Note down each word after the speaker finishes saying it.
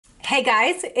Hey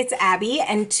guys, it's Abby,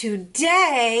 and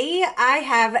today I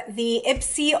have the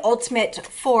Ipsy Ultimate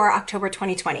for October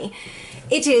 2020.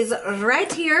 It is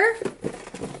right here,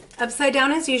 upside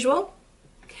down as usual.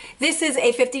 This is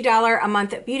a $50 a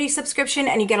month beauty subscription,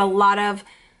 and you get a lot of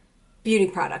beauty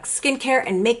products, skincare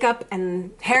and makeup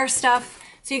and hair stuff.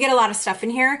 So you get a lot of stuff in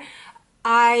here.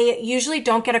 I usually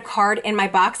don't get a card in my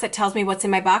box that tells me what's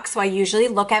in my box, so I usually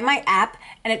look at my app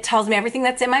and it tells me everything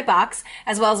that's in my box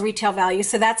as well as retail value.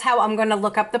 So that's how I'm going to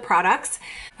look up the products.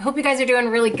 I hope you guys are doing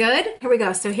really good. Here we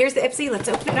go. So here's the Ipsy. Let's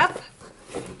open it up.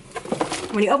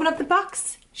 When you open up the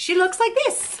box, she looks like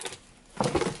this.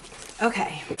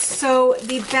 Okay, so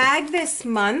the bag this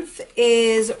month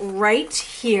is right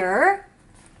here,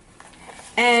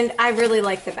 and I really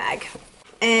like the bag.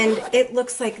 And it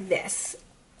looks like this.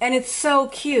 And it's so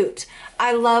cute.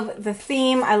 I love the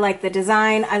theme. I like the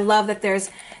design. I love that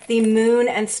there's the moon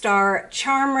and star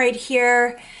charm right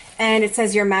here. And it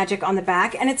says your magic on the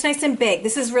back. And it's nice and big.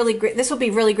 This is really great. This will be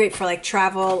really great for like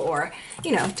travel or,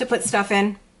 you know, to put stuff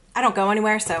in. I don't go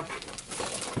anywhere, so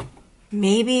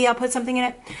maybe I'll put something in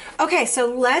it. Okay,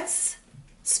 so let's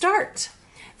start.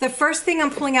 The first thing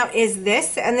I'm pulling out is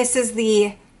this. And this is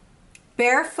the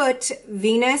Barefoot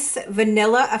Venus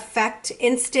Vanilla Effect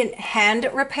Instant Hand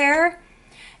Repair.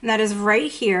 And that is right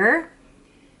here.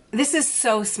 This is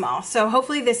so small. So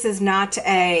hopefully this is not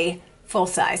a full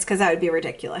size because that would be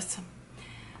ridiculous.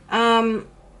 Yeah,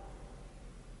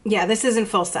 this isn't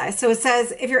full size. So it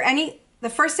says, the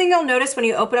first thing you'll notice when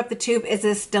you open up the tube is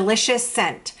this delicious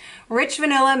scent. Rich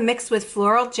vanilla mixed with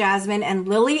floral jasmine and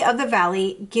lily of the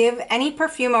valley give any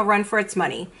perfume a run for its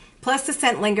money. Plus the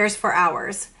scent lingers for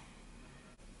hours.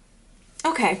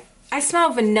 Okay, I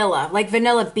smell vanilla, like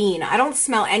vanilla bean. I don't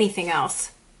smell anything else.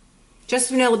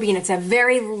 Just vanilla bean. It's a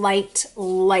very light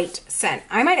scent.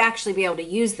 I might actually be able to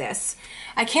use this.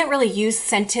 I can't really use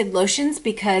scented lotions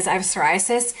because I have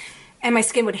psoriasis and my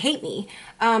skin would hate me.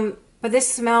 But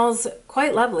this smells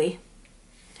quite lovely.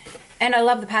 And I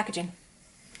love the packaging.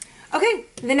 Okay,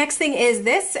 the next thing is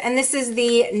this, and this is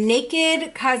the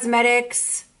Naked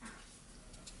Cosmetics.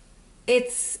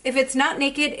 If it's not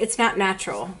naked, it's not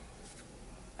natural.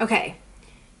 Okay,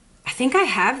 I think I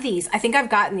have these. I think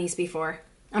I've gotten these before.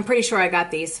 I'm pretty sure I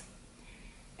got these,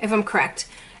 if I'm correct.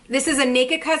 This is a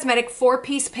Naked Cosmetic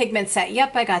 4-piece pigment set.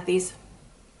 Yep, I got these.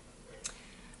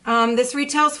 This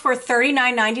retails for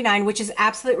 $39.99, which is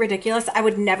absolutely ridiculous. I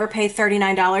would never pay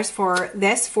 $39 for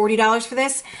this, $40 for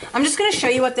this. I'm just going to show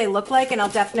you what they look like, and I'll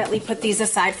definitely put these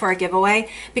aside for a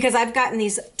giveaway because I've gotten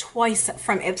these twice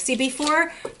from Ipsy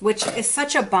before, which is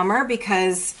such a bummer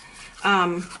because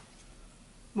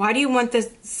why do you want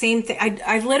the same thing?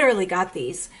 I literally got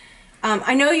these.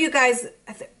 I know you guys,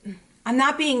 I'm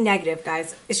not being negative,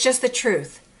 guys. It's just the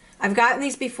truth. I've gotten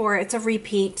these before. It's a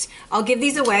repeat. I'll give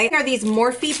these away. Here are these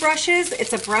Morphe brushes.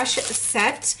 It's a brush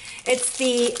set. It's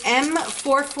the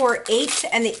M448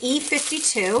 and the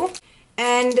E52.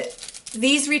 And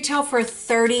these retail for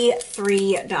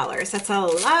 $33. That's a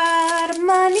lot of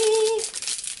money.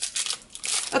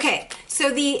 Okay, so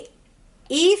the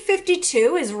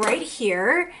E52 is right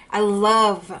here. I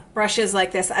love brushes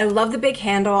like this. I love the big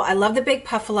handle. I love the big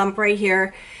puff lump right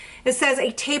here. It says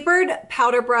a tapered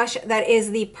powder brush that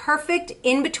is the perfect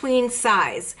in-between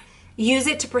size. Use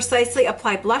it to precisely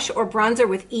apply blush or bronzer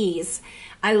with ease.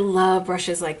 I love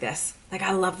brushes like this. Like,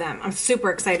 I love them. I'm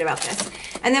super excited about this.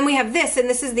 And then we have this, and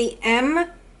this is the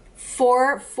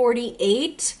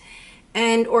M448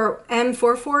 or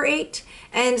M448.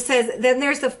 And it says, then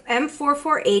there's the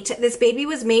M448. This baby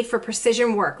was made for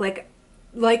precision work, like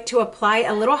to apply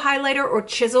a little highlighter or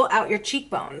chisel out your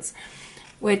cheekbones,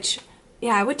 which,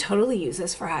 yeah, I would totally use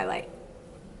this for highlight.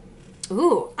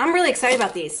 Ooh, I'm really excited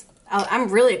about these. I'm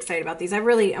really excited about these. I'm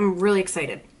really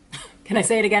excited. Can I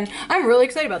say it again? I'm really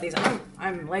excited about these.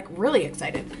 I'm like really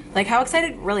excited. Like, how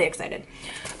excited? Really excited.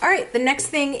 All right, the next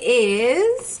thing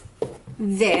is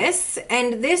this,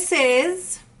 and this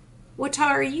is, what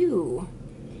are you?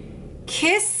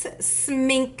 Kiss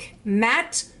Smink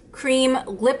Matte Cream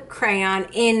Lip Crayon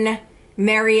in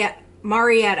Marietta.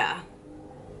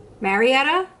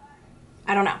 Marietta?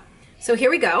 I don't know. So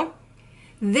here we go.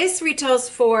 This retails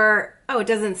for, oh, it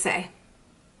doesn't say.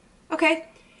 Okay.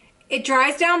 It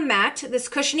dries down matte. This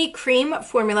cushiony cream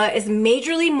formula is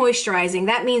majorly moisturizing.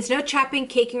 That means no chapping,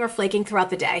 caking, or flaking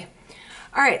throughout the day.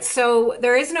 All right, so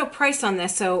there is no price on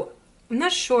this, so I'm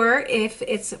not sure if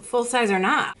it's full size or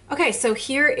not. Okay, so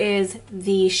here is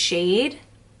the shade.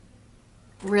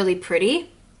 Really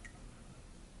pretty.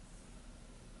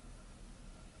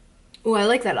 Ooh, I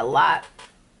like that a lot.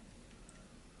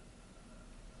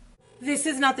 This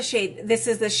is not the shade. This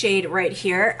is the shade right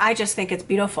here. I just think it's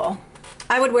beautiful.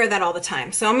 I would wear that all the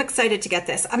time. So I'm excited to get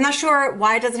this. I'm not sure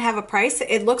why it doesn't have a price.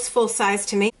 It looks full size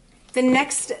to me. The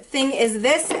next thing is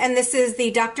this, and this is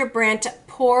the Dr. Brandt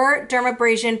Pore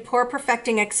Dermabrasion Pore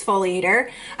Perfecting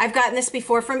Exfoliator. I've gotten this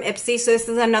before from Ipsy, so this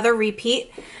is another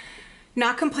repeat.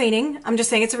 Not complaining, I'm just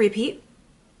saying it's a repeat.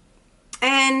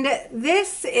 And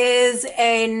this is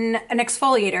an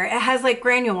exfoliator. It has like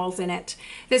granules in it.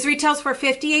 This retails for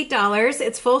 $58.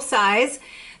 It's full size.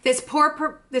 This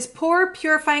pore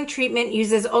purifying treatment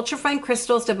uses ultrafine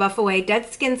crystals to buff away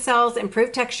dead skin cells,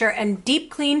 improve texture, and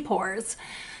deep clean pores.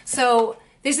 So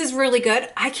this is really good.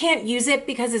 I can't use it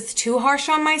because it's too harsh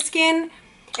on my skin.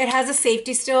 It has a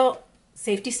safety seal.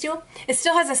 It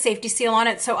still has a safety seal on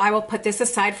it, so I will put this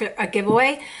aside for a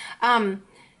giveaway.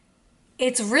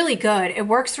 It's really good. It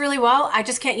works really well. I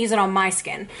just can't use it on my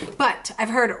skin, but I've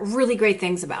heard really great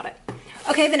things about it.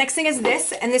 Okay, the next thing is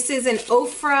this, and this is an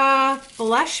Ofra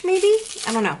blush, maybe?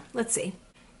 I don't know. Let's see.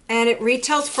 And it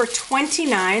retails for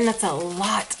 $29. That's a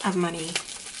lot of money.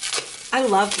 I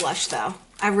love blush, though.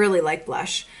 I really like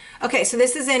blush. Okay, so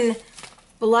this is in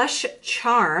Blush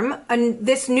Charm. And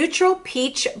this neutral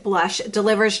peach blush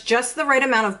delivers just the right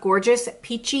amount of gorgeous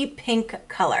peachy pink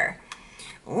color.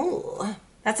 Ooh,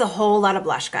 that's a whole lot of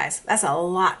blush, guys. That's a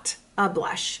lot of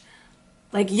blush.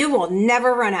 Like, you will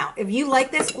never run out. If you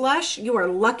like this blush, you are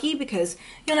lucky because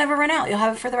you'll never run out. You'll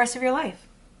have it for the rest of your life.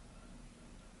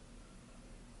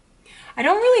 I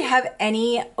don't really have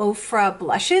any Ofra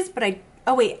blushes, but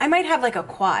oh wait, I might have like a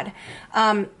quad.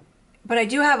 But I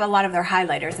do have a lot of their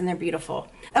highlighters and they're beautiful.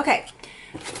 Okay.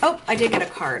 Oh, I did get a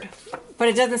card, but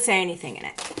it doesn't say anything in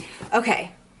it.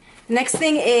 Okay. Next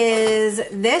thing is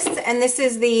this, and this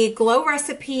is the Glow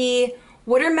Recipe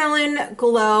Watermelon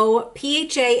Glow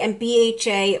PHA and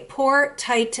BHA Pore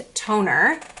Tight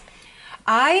Toner.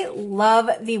 I love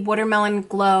the Watermelon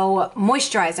Glow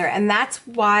Moisturizer, and that's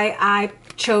why I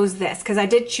chose this, because I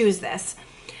did choose this,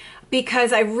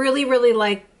 because I really, really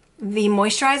like the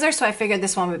moisturizer, so I figured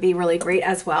this one would be really great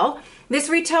as well. This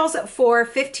retails for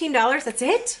 $15. That's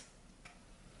it?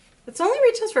 It's only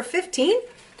retails for $15.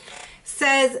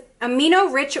 Says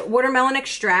amino-rich watermelon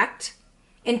extract,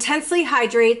 intensely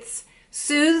hydrates,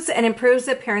 soothes, and improves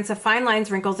the appearance of fine lines,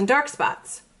 wrinkles, and dark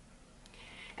spots.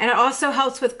 And it also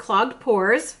helps with clogged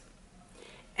pores,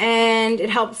 and it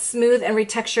helps smooth and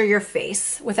retexture your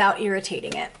face without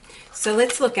irritating it. So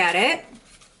let's look at it.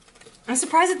 I'm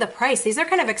surprised at the price. These are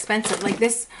kind of expensive. Like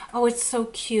this, oh, it's so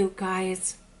cute,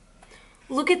 guys.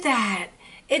 Look at that.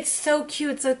 It's so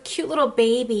cute. It's a cute little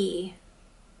baby.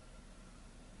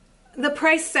 The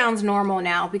price sounds normal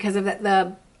now because of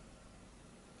the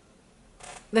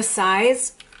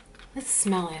size. Let's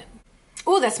smell it.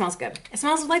 Oh, that smells good. It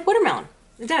smells like watermelon.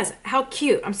 It does. How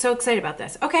cute. I'm so excited about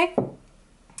this. Okay.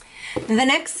 The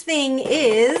next thing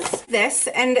is this,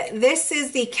 and this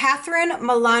is the Catherine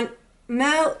Malandrino,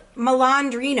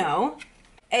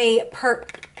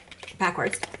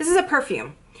 This is a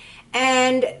perfume.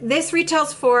 And this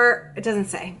retails for, it doesn't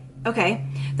say. Okay.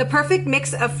 The perfect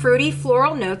mix of fruity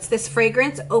floral notes. This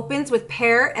fragrance opens with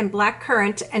pear and black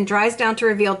currant and dries down to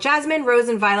reveal jasmine, rose,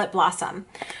 and violet blossom.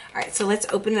 All right, so let's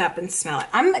open it up and smell it.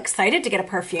 I'm excited to get a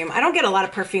perfume. I don't get a lot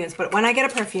of perfumes, but when I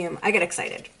get a perfume, I get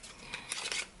excited.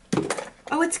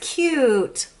 Oh, it's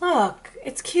cute. Look,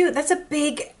 it's cute. This is a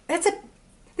big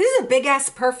ass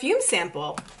perfume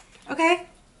sample. Okay.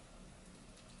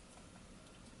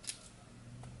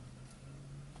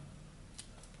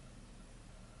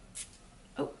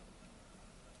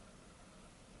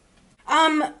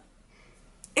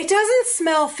 It doesn't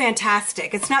smell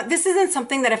fantastic. This isn't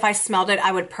something that if I smelled it,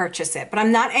 I would purchase it, but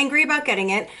I'm not angry about getting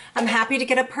it. I'm happy to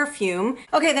get a perfume.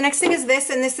 Okay, the next thing is this,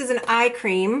 and this is an eye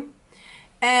cream.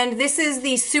 And this is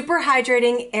the Super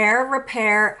Hydrating Air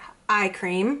Repair Eye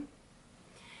Cream.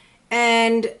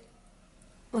 And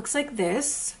looks like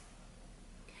this.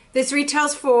 This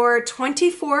retails for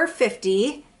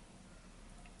 $24.50.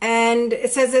 And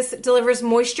it says this delivers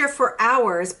moisture for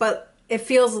hours, but it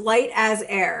feels light as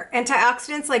air.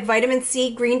 Antioxidants like vitamin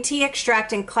C, green tea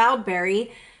extract, and cloudberry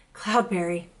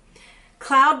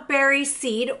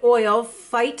seed oil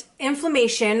fight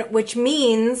inflammation, which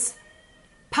means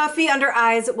puffy under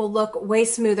eyes will look way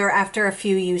smoother after a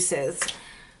few uses.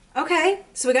 Okay,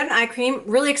 so we got an eye cream.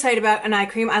 Really excited about an eye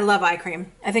cream. I love eye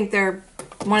cream. I think they're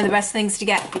one of the best things to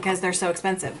get because they're so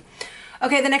expensive.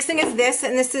 Okay, the next thing is this,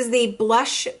 and this is the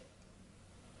blush.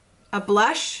 A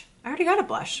blush? I already got a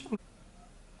blush.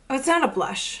 Oh, it's not a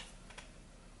blush.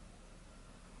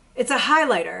 It's a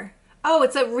highlighter. Oh,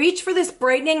 it's a Reach for This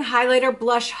Brightening Highlighter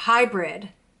Blush Hybrid.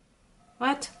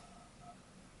 What?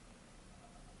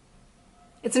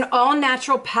 It's an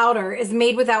all-natural powder. Is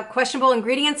made without questionable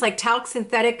ingredients like talc,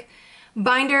 synthetic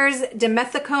binders,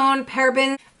 dimethicone,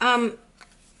 paraben.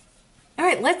 All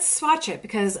right, let's swatch it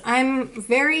because I'm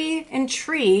very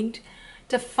intrigued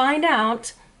to find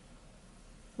out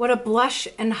what a blush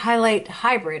and highlight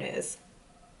hybrid is.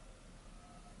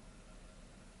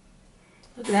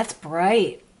 Look, that's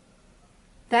bright.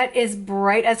 That is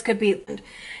bright as could be.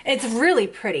 It's really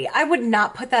pretty. I would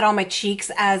not put that on my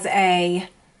cheeks as a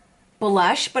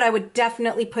blush, but I would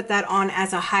definitely put that on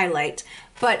as a highlight.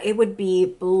 But it would be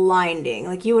blinding.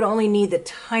 Like you would only need the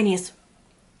tiniest,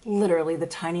 literally the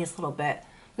tiniest little bit.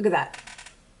 Look at that.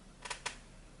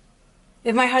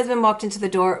 If my husband walked into the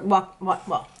door,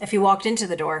 if he walked into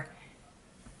the door,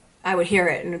 I would hear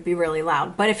it and it would be really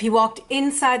loud. But if he walked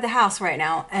inside the house right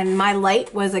now and my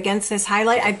light was against this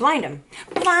highlight, I'd blind him.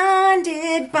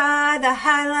 Blinded by the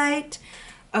highlight.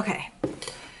 Okay.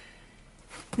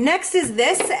 Next is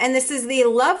this, and this is the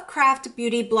Lovecraft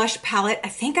Beauty Blush Palette. I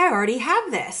think I already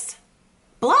have this.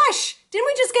 Blush! Didn't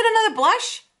we just get another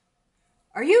blush?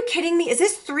 Are you kidding me? Is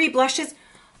this 3 blushes?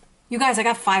 You guys, I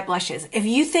got 5 blushes. If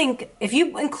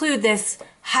you include this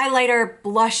highlighter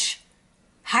blush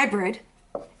hybrid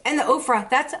and the Ofra,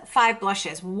 that's 5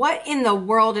 blushes. What in the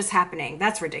world is happening?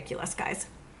 That's ridiculous, guys.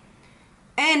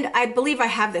 And I believe I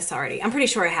have this already. I'm pretty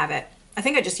sure I have it. I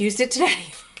think I just used it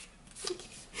today.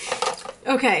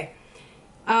 Okay,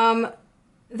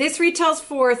 this retails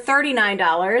for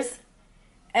 $39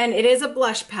 and it is a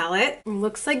blush palette. It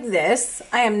looks like this.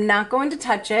 I am not going to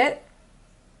touch it,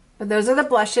 but those are the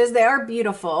blushes. They are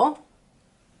beautiful.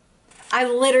 I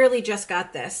literally just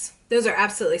got this. Those are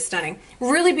absolutely stunning.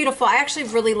 Really beautiful. I actually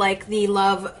really like the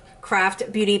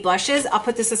Lovecraft Beauty blushes. I'll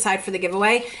put this aside for the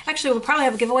giveaway. Actually, we'll probably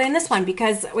have a giveaway in this one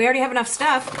because we already have enough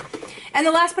stuff. And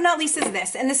the last but not least is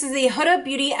this. And this is the Huda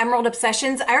Beauty Emerald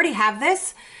Obsessions. I already have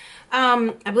this.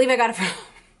 I believe I got it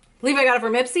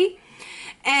from Ipsy.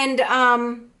 And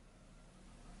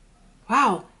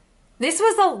wow. This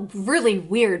was a really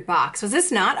weird box. Was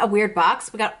this not a weird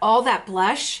box? We got all that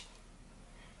blush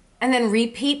and then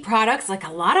repeat products, like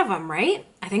a lot of them, right?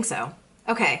 I think so.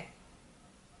 Okay.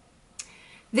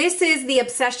 This is the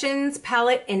Obsessions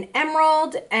palette in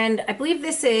Emerald, and I believe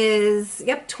this is,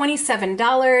 yep,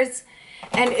 $27.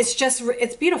 And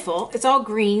it's beautiful. It's all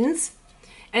greens.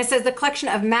 And it says the collection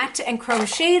of matte and chrome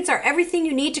shades are everything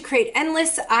you need to create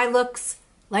endless eye looks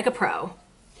like a pro.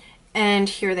 And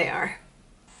here they are.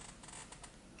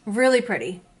 Really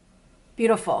pretty.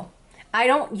 Beautiful. I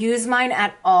don't use mine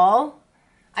at all.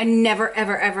 I never,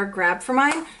 ever, ever grab for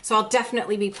mine. So I'll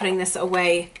definitely be putting this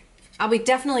away. I'll be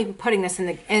definitely putting this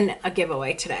in a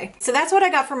giveaway today. So that's what I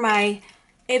got for my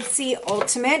Ipsy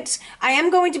Ultimate. I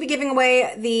am going to be giving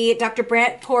away the Dr.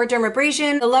 Brandt Pore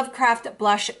Dermabrasion, the Lovecraft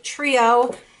Blush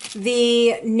Trio,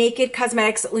 the Naked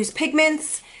Cosmetics Loose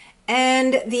Pigments,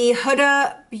 and the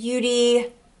Huda Beauty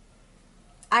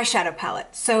eyeshadow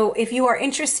palette. So if you are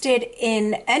interested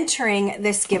in entering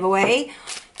this giveaway,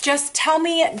 just tell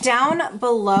me down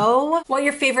below what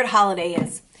your favorite holiday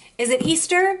is. Is it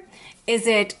Easter? Is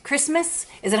it Christmas?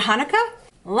 Is it Hanukkah?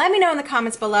 Let me know in the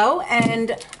comments below,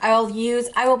 and I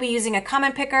will be using a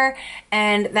comment picker,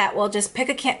 and that will just pick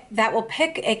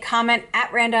a comment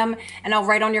at random, and I'll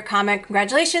write on your comment,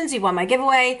 congratulations, you won my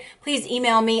giveaway. Please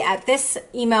email me at this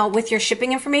email with your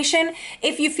shipping information.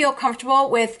 If you feel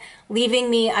comfortable with leaving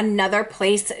me another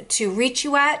place to reach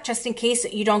you at, just in case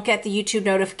you don't get the YouTube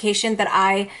notification that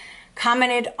I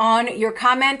commented on your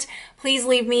comment, please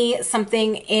leave me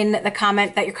something in the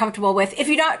comment that you're comfortable with. If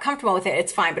you're not comfortable with it,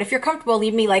 it's fine. But if you're comfortable,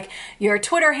 leave me like your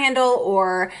Twitter handle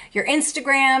or your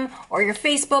Instagram or your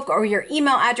Facebook or your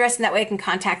email address, and that way I can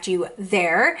contact you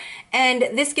there. And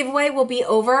this giveaway will be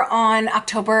over on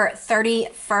October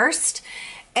 31st.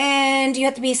 And you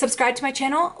have to be subscribed to my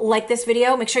channel, like this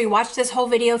video, make sure you watch this whole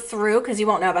video through because you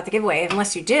won't know about the giveaway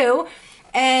unless you do.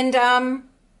 And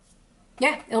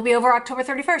yeah, it'll be over October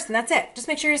 31st, and that's it. Just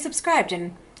make sure you're subscribed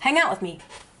and hang out with me.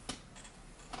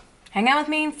 Hang out with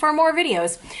me for more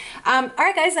videos. All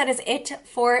right, guys, that is it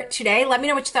for today. Let me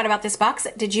know what you thought about this box.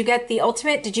 Did you get the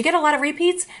Ultimate? Did you get a lot of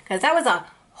repeats? Because that was a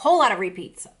whole lot of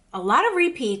repeats. A lot of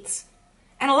repeats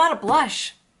and a lot of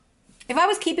blush. If I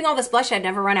was keeping all this blush, I'd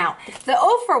never run out. The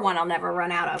Ofra one I'll never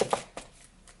run out of.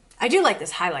 I do like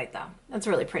this highlight though. That's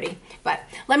really pretty. But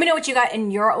let me know what you got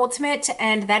in your Ultimate,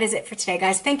 and that is it for today,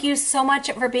 guys. Thank you so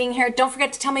much for being here. Don't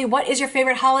forget to tell me, what is your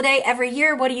favorite holiday every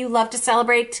year? What do you love to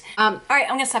celebrate? All right,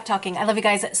 I'm gonna stop talking. I love you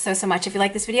guys so, so much. If you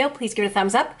like this video, please give it a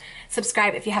thumbs up.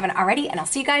 Subscribe if you haven't already, and I'll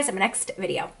see you guys in my next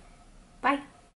video. Bye.